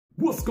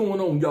What's going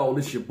on, y'all?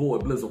 It's your boy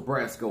Blizzle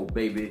Brasco,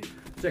 baby.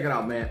 Check it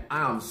out, man.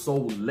 I am so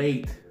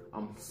late.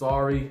 I'm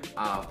sorry.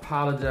 I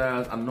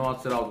apologize. I know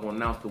I said I was gonna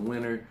announce the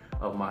winner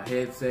of my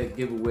headset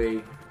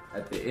giveaway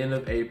at the end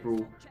of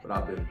April, but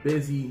I've been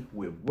busy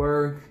with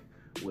work,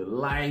 with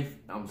life.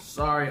 I'm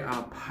sorry.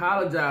 I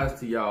apologize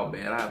to y'all,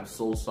 man. I am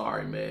so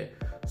sorry, man.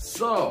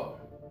 So,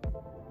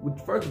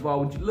 first of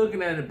all, what you're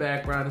looking at in the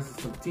background, this is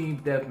some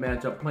team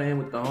deathmatch I'm playing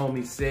with the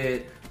homie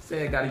Said.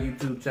 Said got a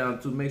YouTube channel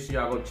too. Make sure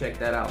y'all go check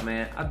that out,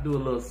 man. I do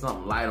a little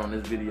something light on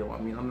this video. I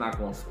mean, I'm not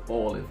gonna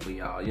spoil it for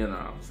y'all, you know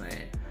what I'm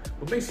saying?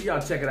 But make sure y'all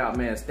check it out,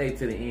 man. Stay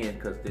to the end,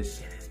 because this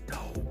shit is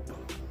dope.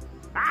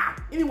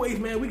 Anyways,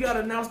 man, we gotta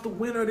announce the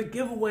winner of the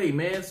giveaway,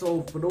 man.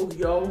 So for those of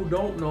y'all who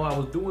don't know, I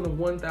was doing a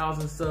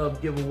 1,000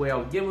 sub giveaway. I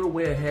was giving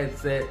away a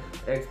headset,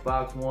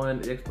 Xbox One,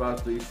 Xbox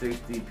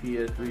 360,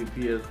 PS3,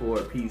 PS4,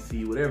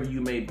 PC, whatever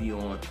you may be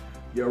on.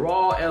 You're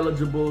all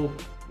eligible.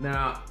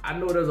 Now, I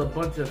know there's a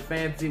bunch of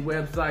fancy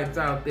websites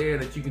out there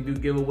that you can do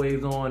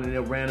giveaways on and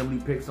they'll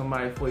randomly pick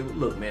somebody for you. But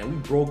look, man, we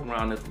broke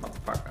around this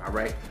motherfucker, all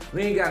right?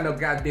 We ain't got no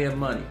goddamn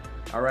money,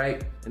 all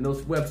right? And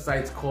those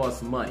websites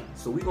cost money.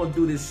 So we gonna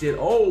do this shit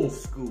old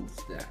school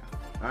style,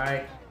 all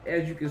right?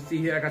 As you can see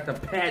here, I got the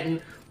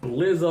patent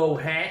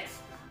Blizzo hats.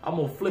 I'm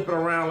gonna flip it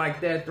around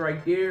like that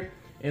right there.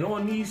 And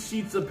on these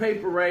sheets of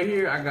paper right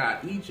here, I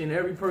got each and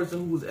every person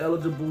who was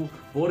eligible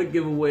for the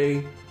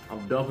giveaway.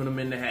 I'm dumping them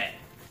in the hat.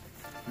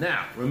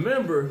 Now,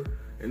 remember,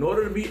 in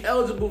order to be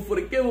eligible for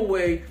the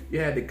giveaway, you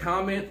had to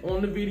comment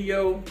on the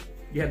video,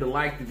 you had to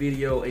like the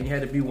video, and you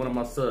had to be one of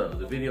my subs.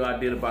 The video I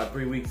did about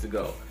 3 weeks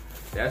ago.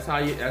 That's how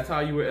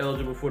you were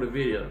eligible for the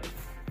video.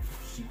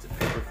 Sheets of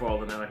paper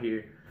falling out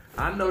here.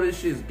 I know this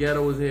shit's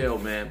ghetto as hell,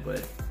 man,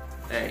 but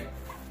hey,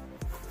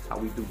 that's how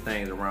we do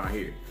things around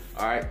here.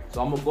 All right,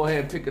 so I'm gonna go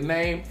ahead and pick a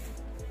name.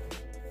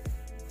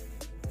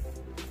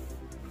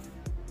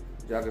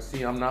 Y'all can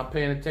see I'm not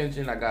paying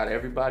attention. I got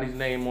everybody's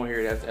name on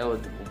here that's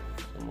eligible.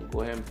 So I'm gonna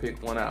go ahead and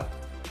pick one out.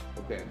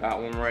 Okay, I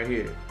got one right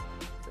here.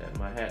 Set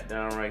my hat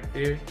down right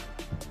there.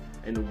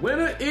 And the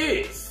winner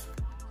is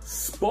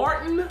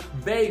Spartan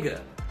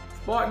Vega.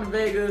 Spartan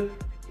Vega,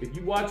 if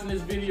you're watching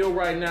this video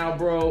right now,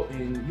 bro,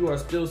 and you are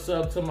still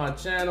subbed to my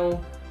channel,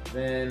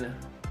 then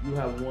you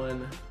have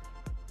won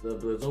the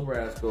Blizzle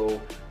Brasco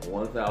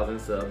 1,000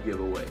 sub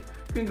giveaway.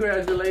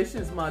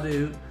 Congratulations, my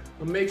dude.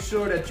 But make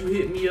sure that you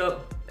hit me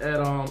up at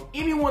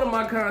any one of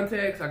my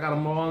contacts. I got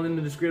them all in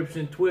the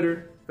description: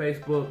 Twitter,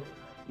 Facebook,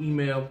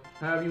 email,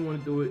 however you want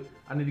to do it.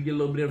 I need to get a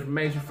little bit of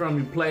information from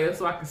you, player,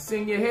 so I can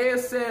send your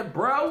headset,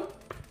 bro.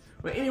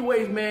 But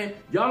anyways, man,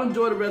 y'all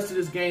enjoy the rest of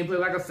this gameplay.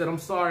 Like I said, I'm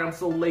sorry I'm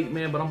so late,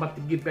 man, but I'm about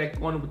to get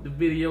back on it with the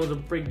videos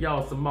and bring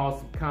y'all some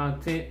awesome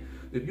content.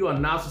 If you are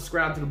not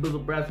subscribed to the Blizzle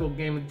Brasco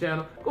Gaming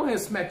channel, go ahead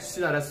and smack the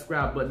shit out of that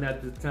subscribe button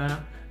at this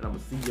time. And I'm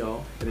gonna see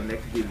y'all in the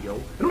next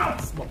video. And I'm out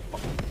this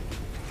motherfucker.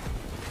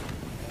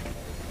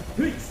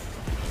 Peace.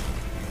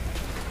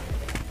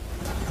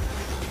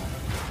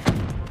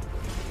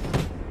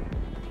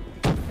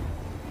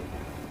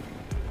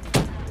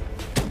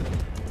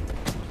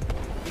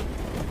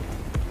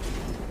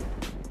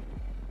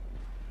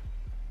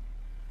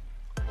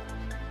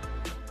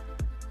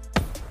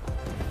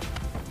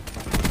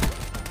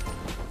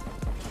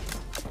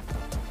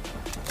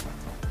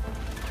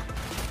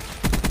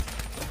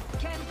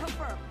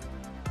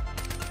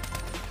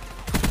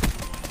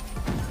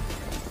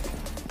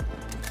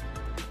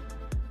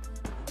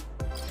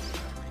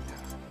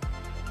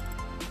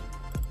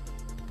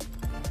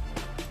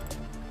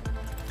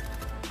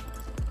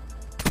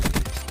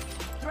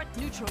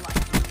 Neutralized.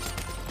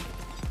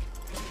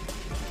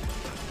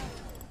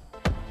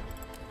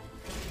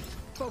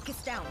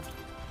 Focus down.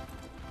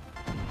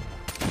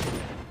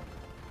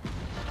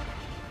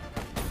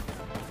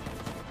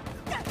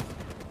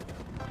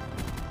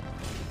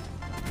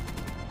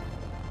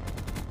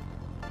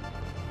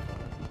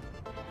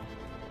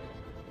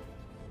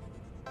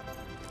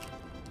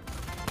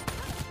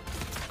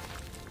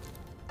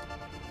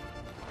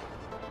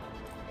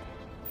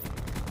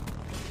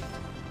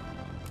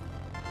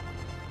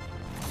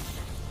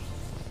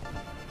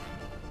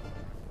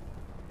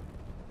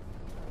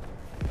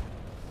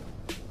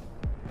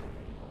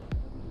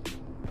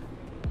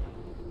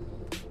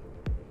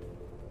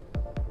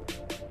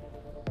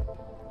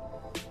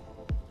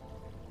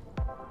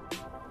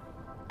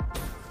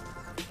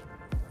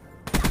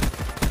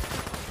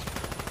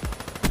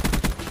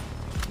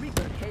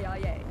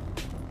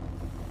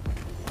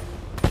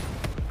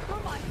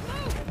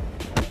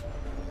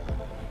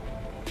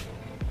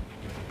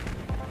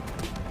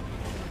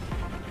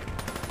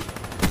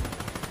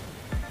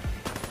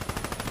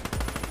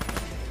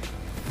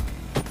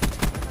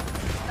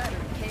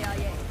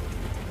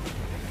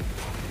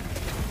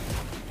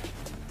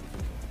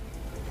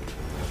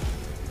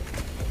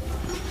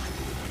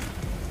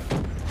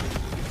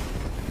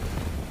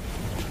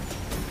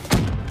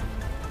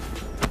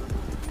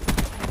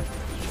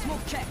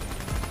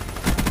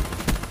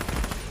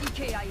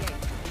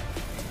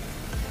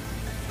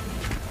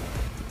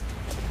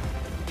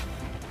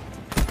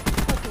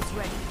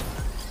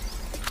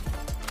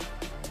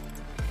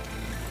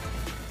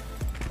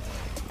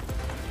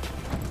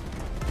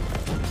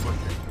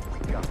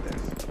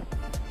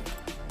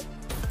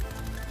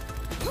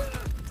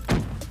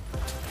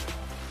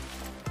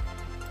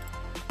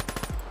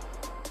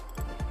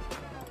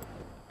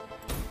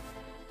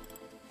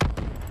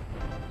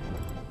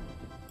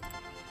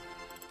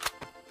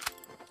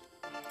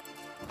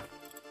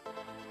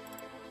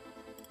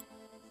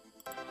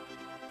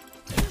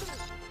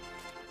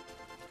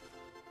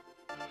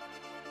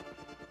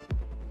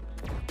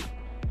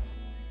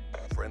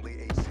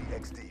 Friendly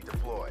HCXD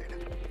deployed.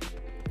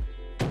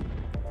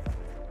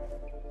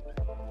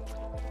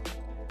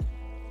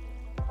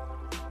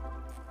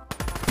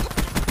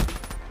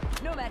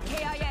 Nomad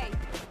KIA.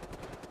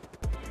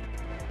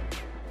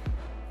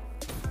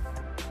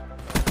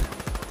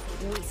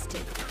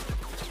 Wasted.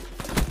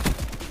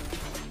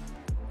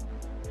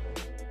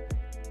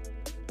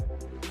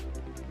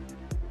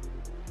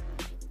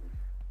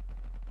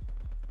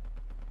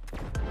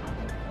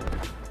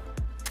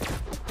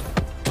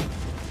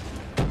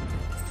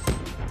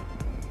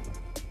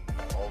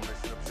 All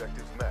mission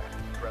objectives met.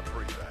 Prep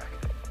for evac.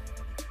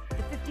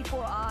 The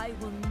 54I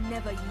will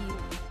never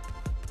yield.